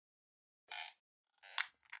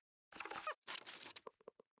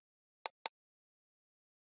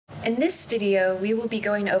In this video, we will be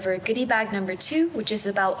going over goodie bag number 2, which is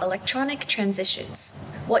about electronic transitions.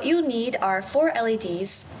 What you'll need are 4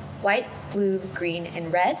 LEDs, white, blue, green,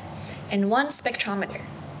 and red, and 1 spectrometer.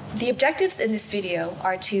 The objectives in this video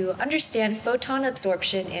are to understand photon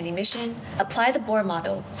absorption and emission, apply the Bohr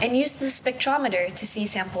model, and use the spectrometer to see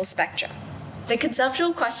sample spectra. The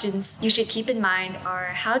conceptual questions you should keep in mind are: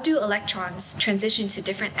 how do electrons transition to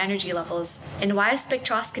different energy levels, and why is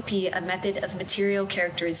spectroscopy a method of material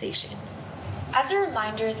characterization? As a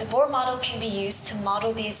reminder, the Bohr model can be used to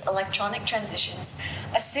model these electronic transitions,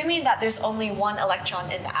 assuming that there's only one electron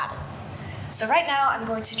in the atom. So right now I'm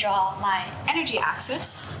going to draw my energy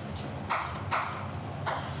axis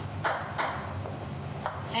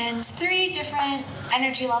and 3 different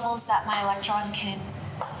energy levels that my electron can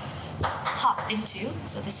hop into.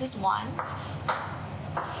 So this is 1,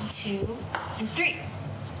 2, and 3.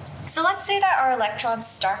 So let's say that our electron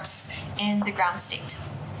starts in the ground state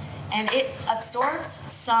and it absorbs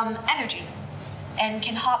some energy and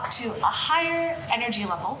can hop to a higher energy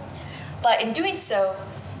level, but in doing so,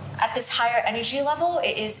 at this higher energy level,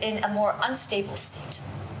 it is in a more unstable state.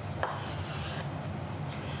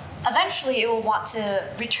 Eventually, it will want to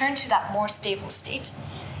return to that more stable state,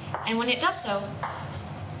 and when it does so,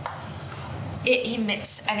 it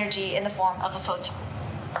emits energy in the form of a photon.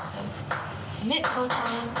 So, emit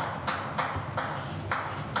photon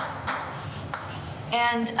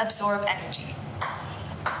and absorb energy.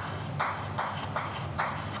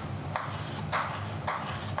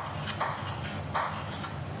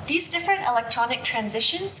 These different electronic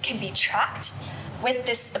transitions can be tracked with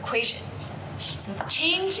this equation. So the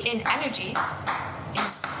change in energy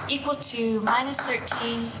is equal to minus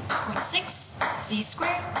 13.6 z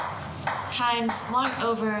squared times 1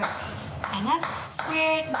 over nf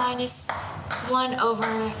squared minus 1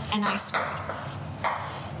 over ni squared,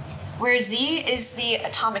 where z is the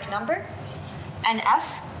atomic number, and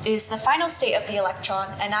f is the final state of the electron,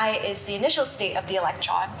 and I is the initial state of the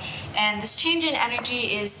electron, and this change in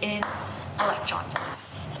energy is in electron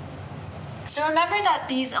volts. So remember that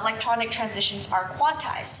these electronic transitions are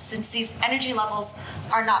quantized, since these energy levels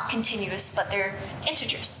are not continuous, but they're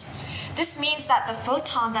integers. This means that the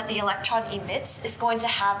photon that the electron emits is going to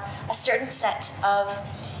have a certain set of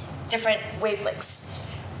different wavelengths.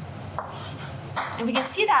 And we can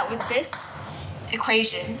see that with this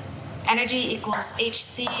equation, energy equals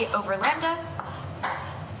hc over lambda,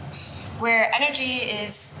 where energy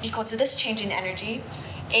is equal to this change in energy.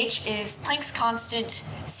 H is Planck's constant,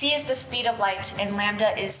 c is the speed of light, and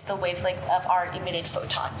lambda is the wavelength of our emitted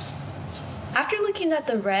photon. After looking at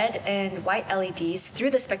the red and white LEDs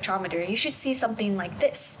through the spectrometer, you should see something like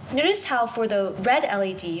this. Notice how for the red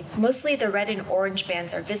LED, mostly the red and orange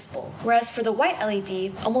bands are visible, whereas for the white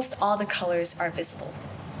LED, almost all the colors are visible.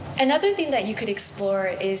 Another thing that you could explore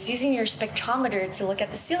is using your spectrometer to look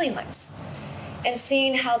at the ceiling lights and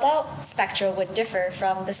seeing how that spectra would differ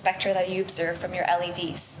from the spectra that you observe from your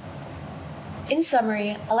LEDs. In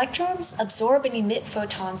summary, electrons absorb and emit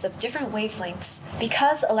photons of different wavelengths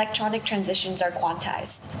because electronic transitions are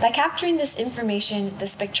quantized. By capturing this information, the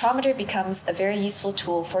spectrometer becomes a very useful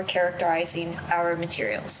tool for characterizing our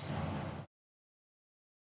materials.